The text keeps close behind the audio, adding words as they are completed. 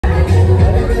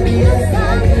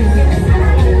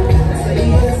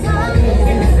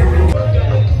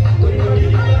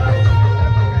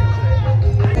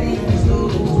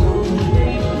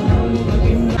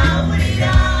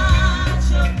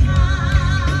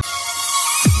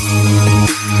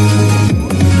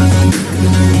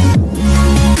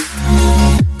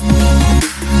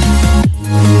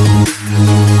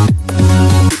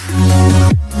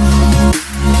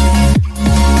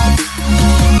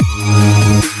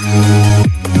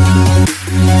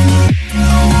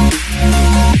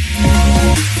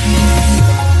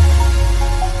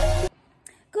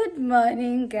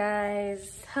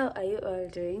how are you all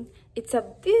doing? It's a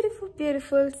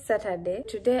beautiful Saturday.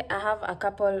 Today I have a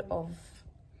couple of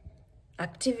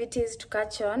activities to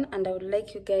catch on, and I would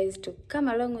like you guys to come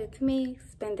along with me,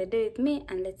 spend the day with me,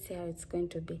 and let's see how it's going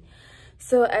to be.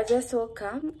 So I just woke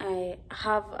up. I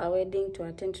have a wedding to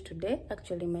attend today,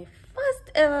 actually my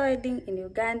first ever wedding in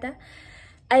Uganda.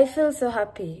 I feel so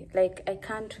happy, like I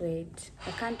can't wait.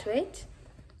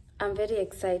 I'm very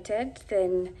excited.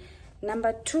 Then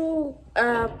number two,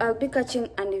 I'll be catching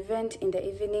an event in the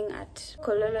evening at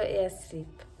Kololo Airstrip,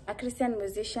 a Christian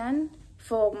musician,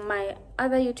 for my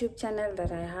other YouTube channel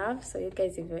that I have. So you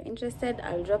guys, if you're interested,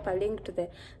 I'll drop a link to the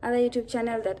other YouTube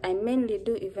channel that I mainly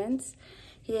do events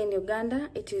here in Uganda.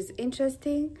 It is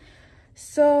interesting.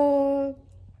 So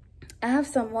I have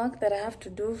some work that I have to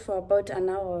do for about an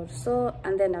hour or so,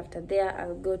 and then after there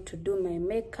I'll go to do my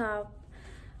makeup,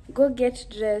 go get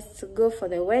dressed, go for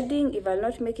the wedding. If I'll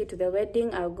not make it to the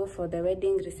wedding, I'll go for the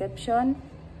wedding reception,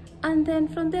 and then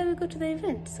from there we go to the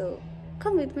event. So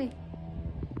come with me.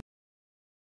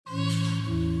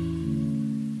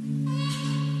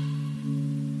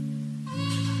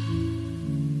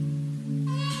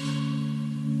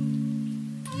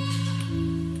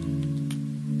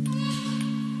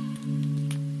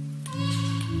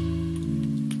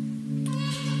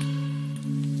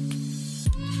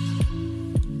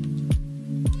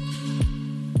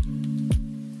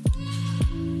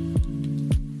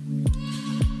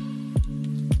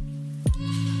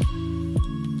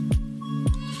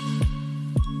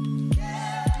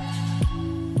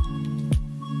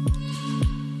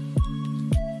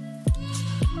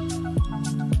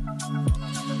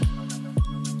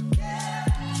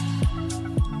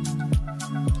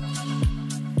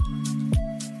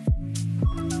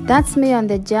 That's me on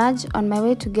the judge, on my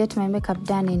way to get my makeup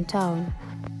done in town.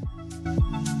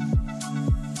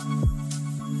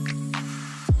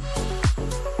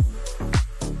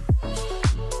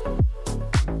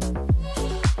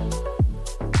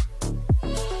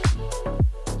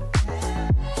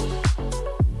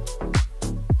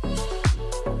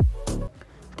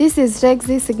 This is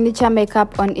Rexy's signature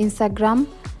makeup on Instagram.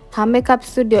 Her makeup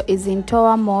studio is in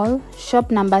Tower Mall, shop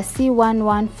number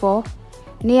C114.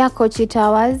 Near Kochi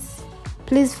Towers.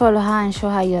 Please follow her and show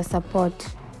her your support.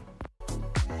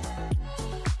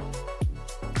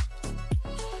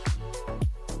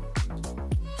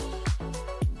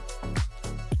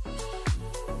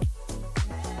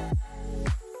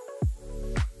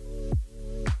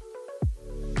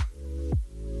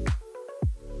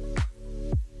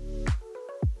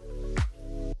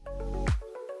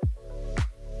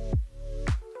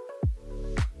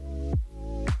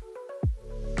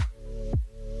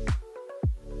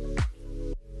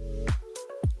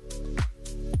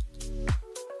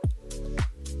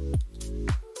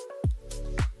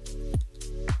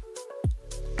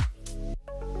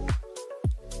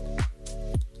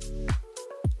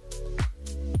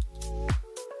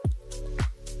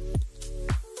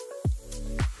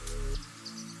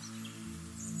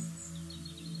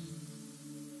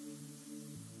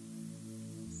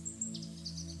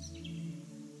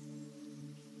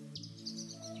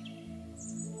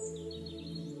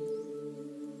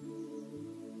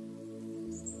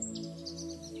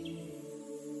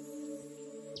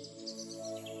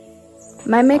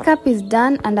 My makeup is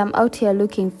done and I'm out here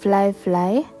looking fly.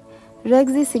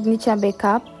 Rexy's signature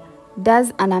makeup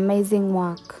does an amazing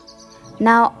work.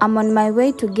 Now I'm on my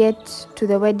way to get to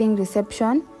the wedding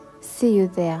reception. See you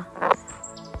there.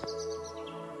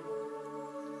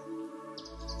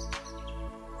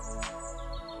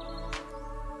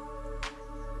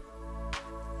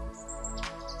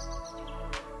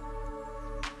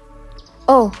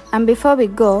 Oh, and before we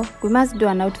go, we must do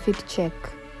an outfit check.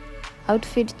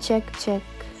 Outfit check.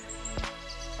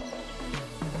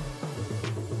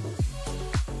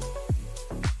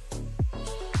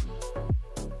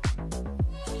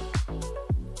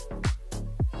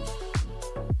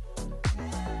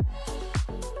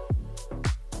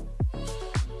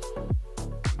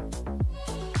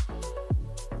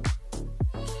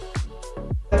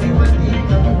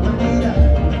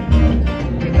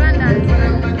 Uganda and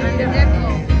the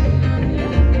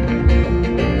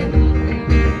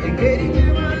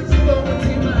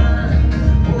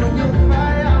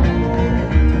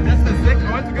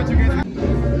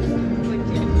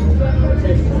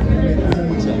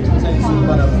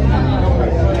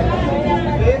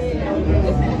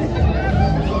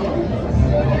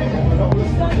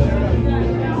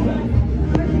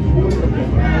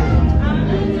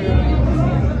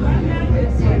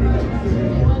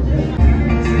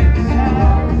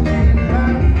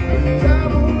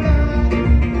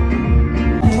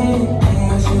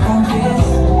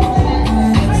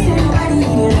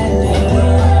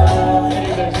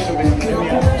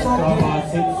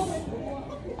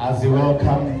as you're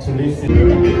welcome to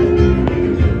listen.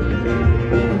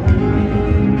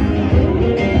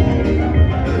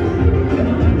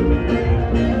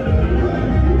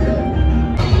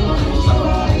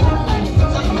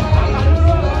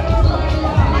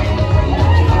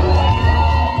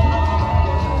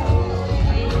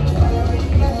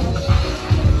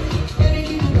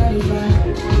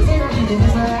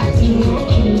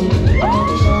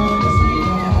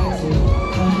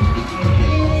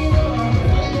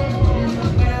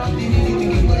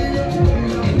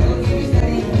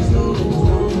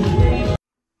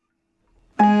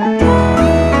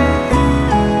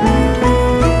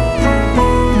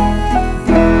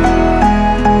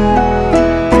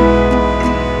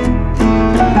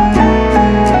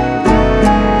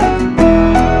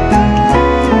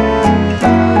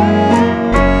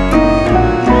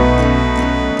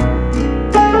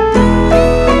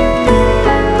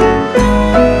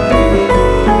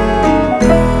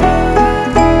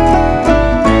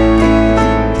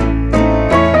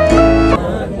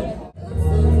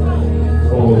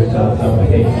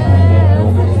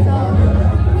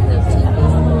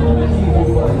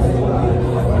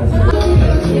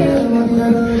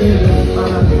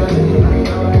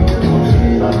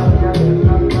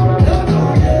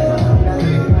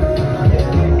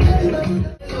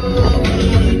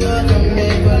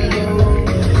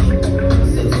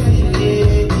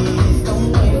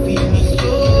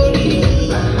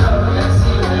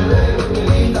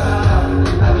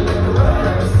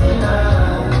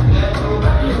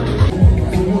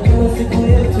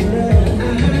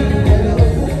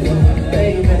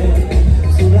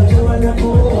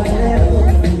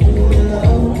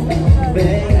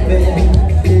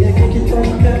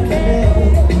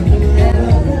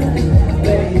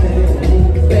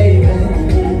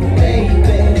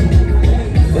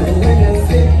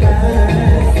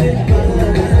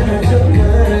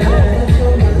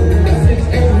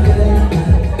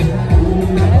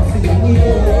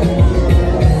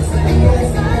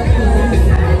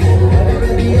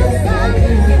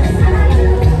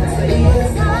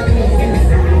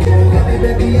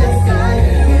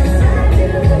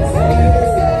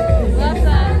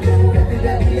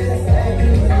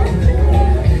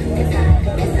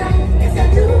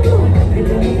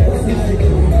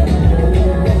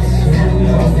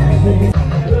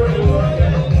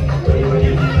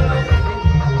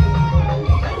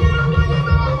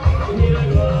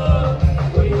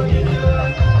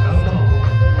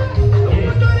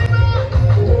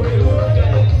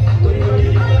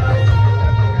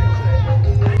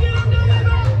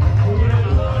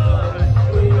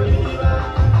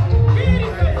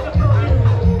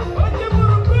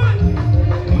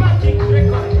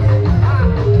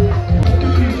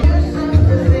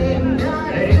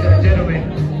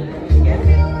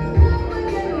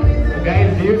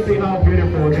 Do you see how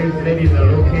beautiful these ladies are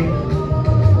looking?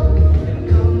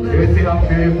 Do you see how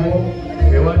beautiful?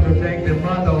 We want to thank the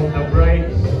mother of the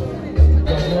bride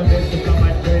for wanting to come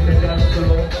and join the dance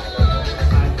floor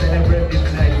and celebrate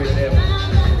this night with them.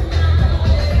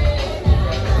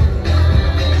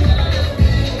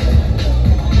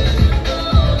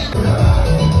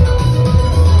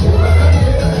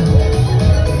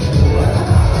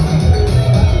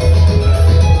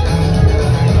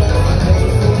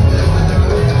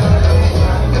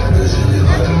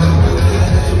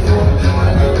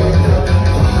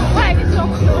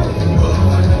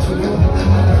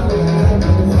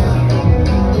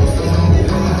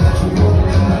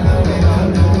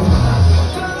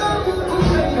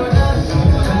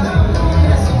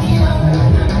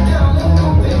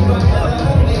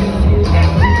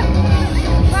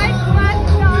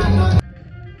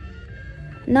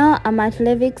 Now I'm at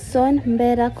LEVIXONE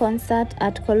Mbeera Concert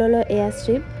at Kololo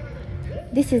Airstrip.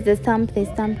 This is the stamp they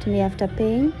stamped me after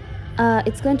paying.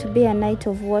 It's going to be a night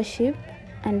of worship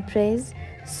and praise,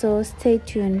 so stay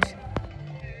tuned.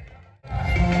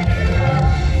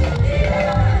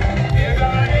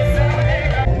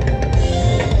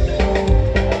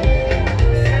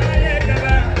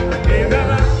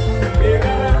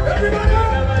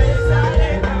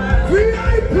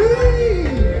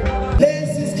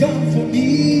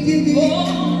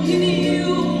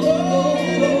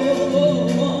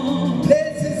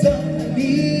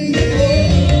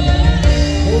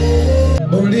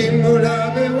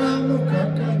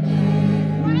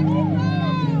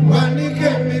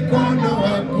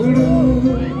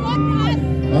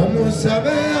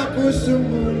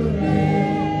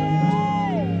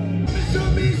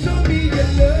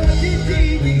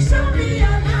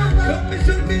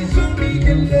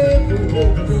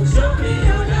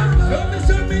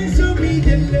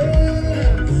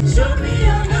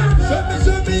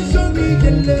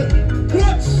 Make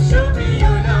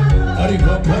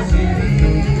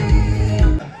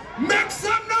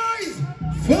some noise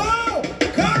for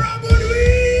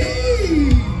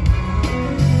Karabudwi!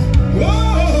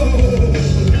 Whoa!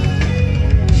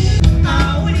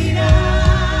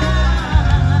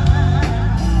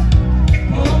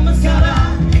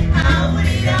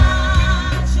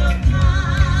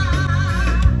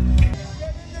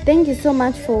 Thank you so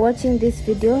much for watching this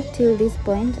video till this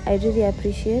point. I really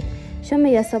appreciate. Show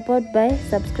me your support by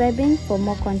subscribing for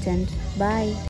more content. Bye.